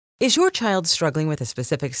Is your child struggling with a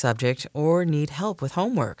specific subject or need help with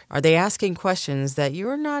homework? Are they asking questions that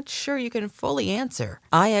you're not sure you can fully answer?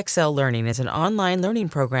 IXL Learning is an online learning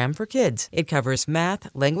program for kids. It covers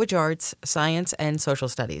math, language arts, science, and social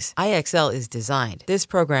studies. IXL is designed. This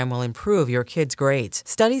program will improve your kids' grades.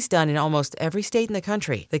 Studies done in almost every state in the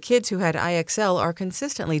country. The kids who had IXL are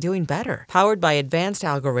consistently doing better. Powered by advanced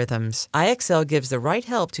algorithms, IXL gives the right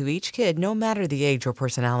help to each kid no matter the age or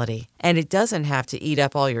personality. And it doesn't have to eat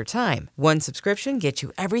up all your time. One subscription gets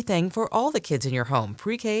you everything for all the kids in your home,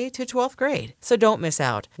 pre-K to 12th grade. So don't miss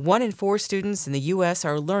out. 1 in 4 students in the U.S.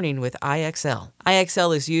 are learning with IXL.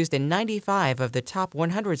 IXL is used in 95 of the top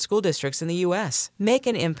 100 school districts in the U.S. Make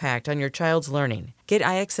an impact on your child's learning. Get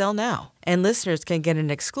IXL now. And listeners can get an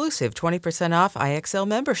exclusive 20% off IXL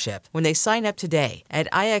membership when they sign up today at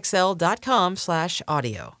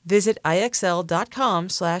IXL.com/audio. Visit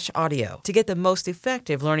IXL.com/audio to get the most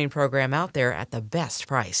effective learning program out there at the best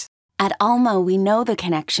price. At Alma, we know the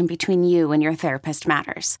connection between you and your therapist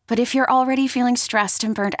matters. But if you're already feeling stressed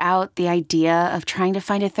and burnt out, the idea of trying to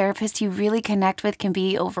find a therapist you really connect with can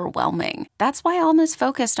be overwhelming. That's why Alma's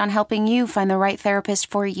focused on helping you find the right therapist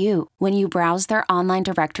for you. When you browse their online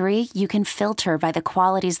directory, you can filter by the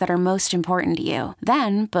qualities that are most important to you.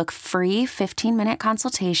 Then book free 15-minute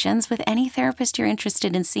consultations with any therapist you're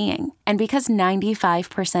interested in seeing. And because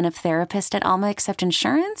 95% of therapists at Alma accept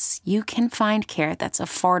insurance, you can find care that's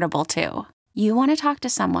affordable too. You want to talk to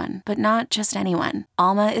someone, but not just anyone.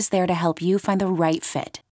 Alma is there to help you find the right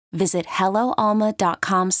fit. Visit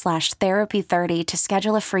helloalma.com/therapy30 to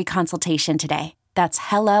schedule a free consultation today. That's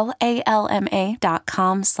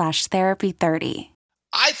helloalma.com/therapy30.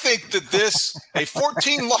 I think that a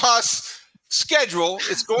 14-loss schedule,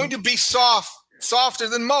 it's going to be softer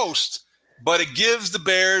than most, but it gives the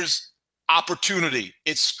Bears opportunity.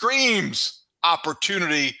 It screams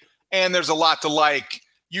opportunity, and there's a lot to like.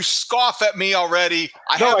 You scoff at me already.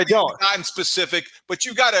 I don't. Gotten specific, but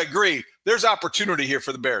you got to agree. There's opportunity here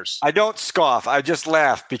for the Bears. I don't scoff. I just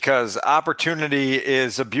laugh because opportunity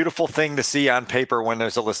is a beautiful thing to see on paper when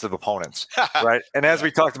there's a list of opponents, right? And as we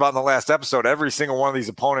talked about in the last episode, every single one of these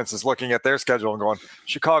opponents is looking at their schedule and going,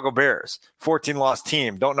 Chicago Bears, 14-loss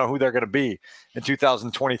team, don't know who they're going to be in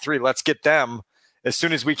 2023. Let's get them as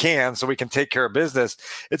soon as we can so we can take care of business.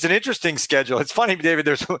 It's an interesting schedule. It's funny, David,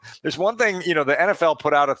 there's one thing, the NFL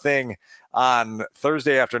put out a thing on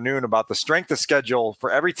Thursday afternoon about the strength of schedule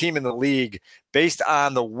for every team in the league based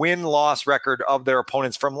on the win-loss record of their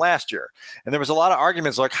opponents from last year. And there was a lot of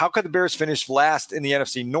arguments like, how could the Bears finish last in the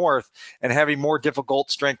NFC North and have a more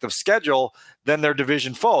difficult strength of schedule than their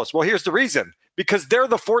division foes? Well, here's the reason. Because they're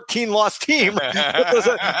the 14-loss team.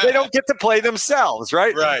 They don't get to play themselves,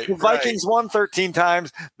 right? Right. The Vikings won 13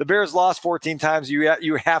 times. The Bears lost 14 times.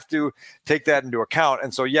 You have to take that into account.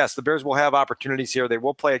 And so, yes, the Bears will have opportunities here. They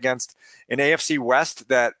will play against an AFC West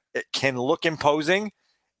that it can look imposing,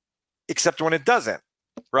 except when it doesn't,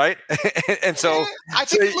 right? And so I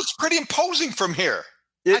think it looks pretty imposing from here.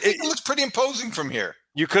 It looks pretty imposing from here.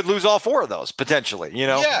 You could lose all 4 of those potentially.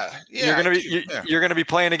 Yeah. You're gonna be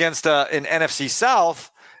playing against an NFC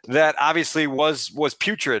South that obviously was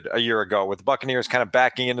putrid a year ago, with the Buccaneers kind of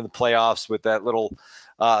backing into the playoffs with that little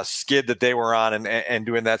skid that they were on and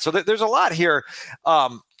doing that. So there's a lot here.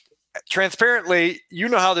 Transparently, you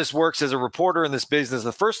know how this works as a reporter in this business.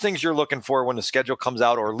 The first things you're looking for when the schedule comes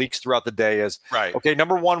out or leaks throughout the day is, okay,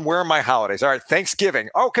 number one, where are my holidays? All right, Thanksgiving.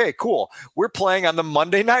 Okay, cool. We're playing on the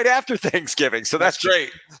Monday night after Thanksgiving. So that's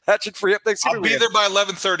great. That should free up Thanksgiving. I'll be there by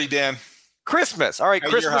 11:30, Dan. Christmas. All right, At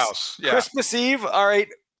your house. Yeah. Christmas Eve. All right.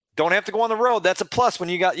 Don't have to go on the road. That's a plus when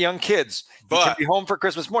you got young kids. You can be home for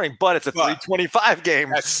Christmas morning, but it's a 3:25 game.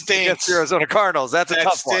 That stinks. Against the Arizona Cardinals. That's a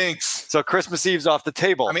tough one. That stinks. So Christmas Eve's off the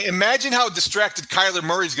table. I mean, imagine how distracted Kyler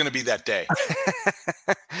Murray's going to be that day.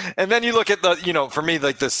 And then you look at for me,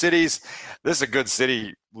 like the cities, this is a good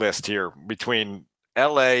city list here between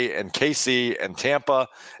LA and KC and Tampa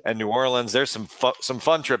and New Orleans. There's some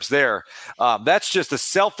fun trips there. That's just a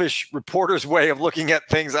selfish reporter's way of looking at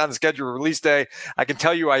things on schedule release day. I can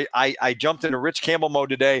tell you, I jumped into Rich Campbell mode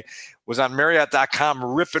today, was on Marriott.com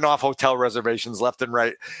ripping off hotel reservations left and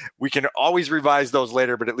right. We can always revise those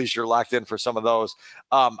later, but at least you're locked in for some of those.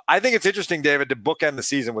 I think it's interesting, David, to bookend the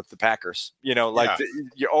season with the Packers. You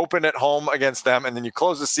open at home against them and then you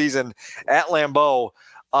close the season at Lambeau.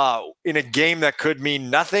 In a game that could mean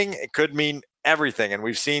nothing, it could mean everything. And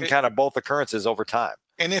we've seen kind of both occurrences over time.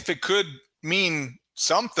 And if it could mean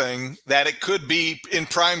something, that it could be in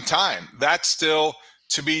prime time. That's still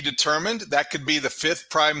to be determined. That could be the 5th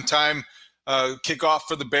prime time kickoff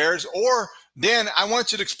for the Bears. Or, Dan, I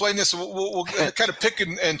want you to explain this. We'll kind of pick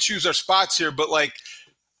and choose our spots here. But,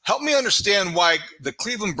 Help me understand why the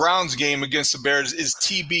Cleveland Browns game against the Bears is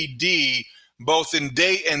TBD, both in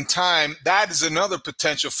date and time. That is another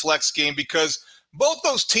potential flex game because both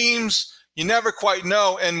those teams, you never quite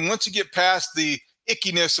know. And once you get past the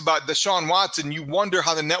ickiness about Deshaun Watson, you wonder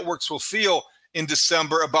how the networks will feel in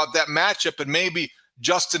December about that matchup, and maybe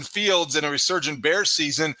Justin Fields in a resurgent Bears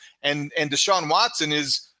season and Deshaun Watson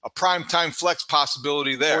is a primetime flex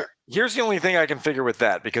possibility there. Here's the only thing I can figure with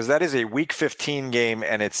that, because that is a Week 15 game,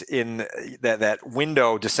 and it's in that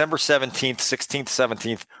window, December 17th, 16th,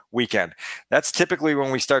 17th weekend. That's typically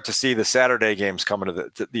when we start to see the Saturday games come into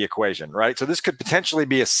the equation, right? So this could potentially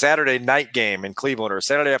be a Saturday night game in Cleveland or a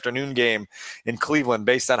Saturday afternoon game in Cleveland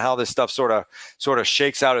based on how this stuff sort of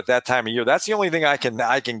shakes out at that time of year. That's the only thing I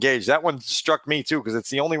can gauge. That one struck me too, because it's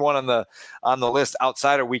the only one on the list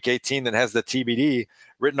outside of Week 18 that has the TBD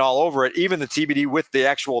written all over it, even the TBD with the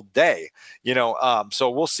actual day,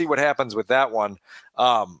 so we'll see what happens with that one.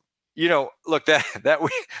 Look,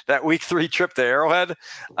 that week 3 trip to Arrowhead,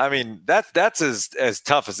 I mean, that's as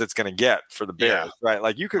tough as it's going to get for the Bears, right?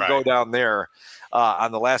 Like you could go down there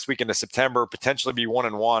on the last weekend of September, potentially be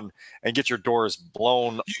 1-1 and get your doors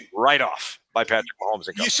blown right off by Patrick Mahomes.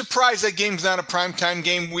 You surprised that game's not a primetime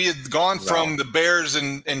game? We had gone from the Bears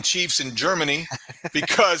and Chiefs in Germany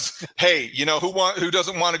because, hey, who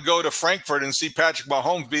doesn't want to go to Frankfurt and see Patrick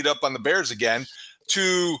Mahomes beat up on the Bears again,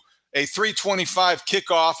 to a 3:25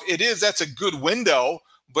 kickoff. That's a good window,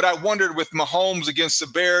 but I wondered with Mahomes against the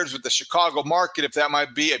Bears, with the Chicago market, if that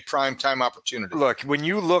might be a primetime opportunity. Look, when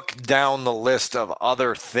you look down the list of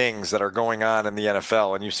other things that are going on in the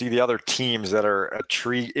NFL and you see the other teams that are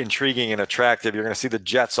intriguing and attractive, you're going to see the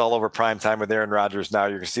Jets all over primetime with Aaron Rodgers now.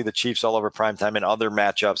 You're going to see the Chiefs all over primetime in other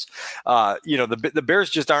matchups. The Bears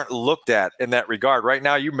just aren't looked at in that regard. Right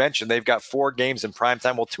now, you mentioned they've got 4 games in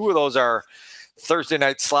primetime. Well, 2 of those are Thursday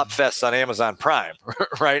night slop fests on Amazon Prime,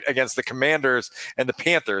 right? Against the Commanders and the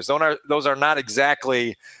Panthers. Those are not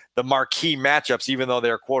exactly the marquee matchups, even though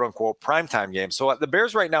they're quote unquote primetime games. So the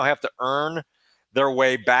Bears right now have to earn their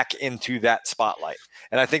way back into that spotlight.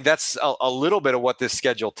 And I think that's a little bit of what this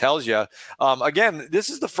schedule tells you. Again, this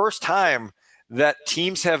is the first time that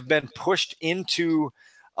teams have been pushed into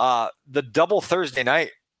the double Thursday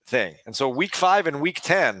night thing. And so week 5 and week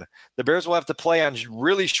 10, the Bears will have to play on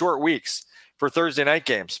really short weeks for Thursday night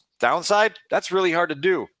games. Downside, that's really hard to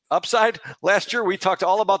do. Upside, last year we talked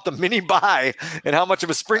all about the mini bye and how much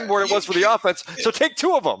of a springboard it was for the offense. So take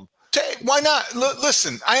 2 of them. Why not?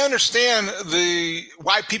 Listen, I understand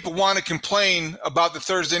why people want to complain about the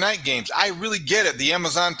Thursday night games. I really get it. The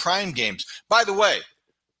Amazon Prime games. By the way,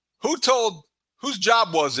 whose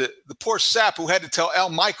job was it? The poor sap who had to tell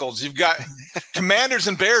Al Michaels, you've got Commanders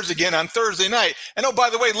and Bears again on Thursday night. And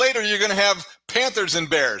by the way, later you're going to have Panthers and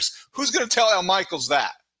Bears. Who's going to tell Al Michaels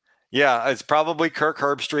that? Yeah, it's probably Kirk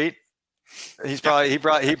Herbstreit. He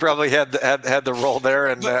probably had the role there.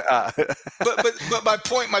 And but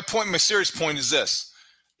my serious point is this: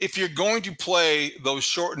 if you're going to play those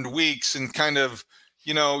shortened weeks and kind of,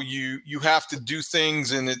 you have to do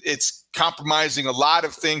things, and it's compromising a lot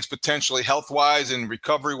of things potentially health-wise and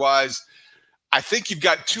recovery-wise. I think you've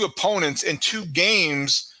got 2 opponents and 2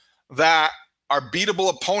 games that are beatable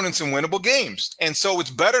opponents and winnable games. And so it's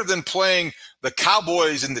better than playing the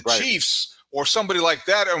Cowboys and the Chiefs or somebody like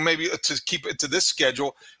that, or maybe to keep it to this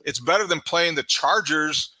schedule. It's better than playing the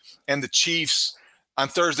Chargers and the Chiefs on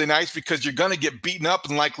Thursday nights, because you're going to get beaten up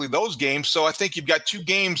in likely those games. So I think you've got 2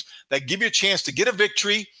 games that give you a chance to get a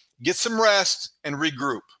victory, get some rest, and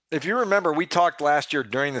regroup. If you remember, we talked last year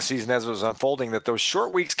during the season as it was unfolding that those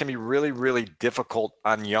short weeks can be really, really difficult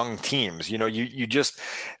on young teams. You just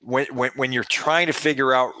when you're trying to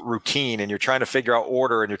figure out routine and you're trying to figure out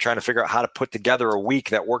order and you're trying to figure out how to put together a week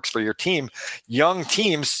that works for your team, young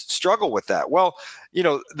teams struggle with that. Well,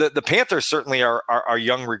 the Panthers certainly are a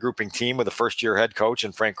young regrouping team with a first-year head coach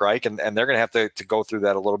and Frank Reich, and they're going to have to go through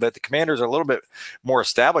that a little bit. The Commanders are a little bit more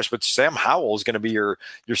established, but Sam Howell is going to be your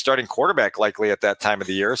starting quarterback likely at that time of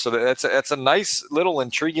the year. So that's a nice little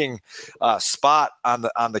intriguing spot on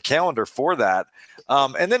the calendar for that.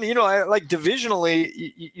 And then, like divisionally,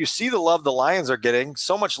 you see the love the Lions are getting,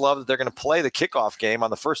 so much love that they're going to play the kickoff game on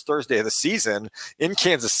the first Thursday of the season in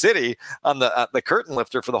Kansas City on the curtain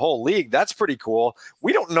lifter for the whole league. That's pretty cool.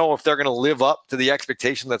 We don't know if they're going to live up to the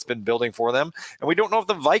expectation that's been building for them. And we don't know if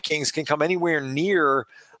the Vikings can come anywhere near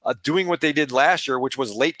doing what they did last year, which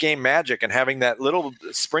was late game magic and having that little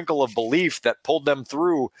sprinkle of belief that pulled them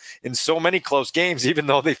through in so many close games, even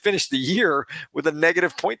though they finished the year with a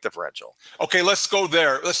negative point differential. Okay, let's go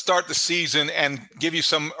there. Let's start the season and give you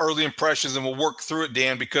some early impressions, and we'll work through it,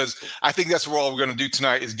 Dan, because I think that's what all we're going to do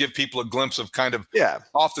tonight is give people a glimpse of kind of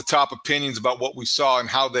off the top opinions about what we saw and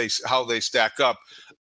how they stack up.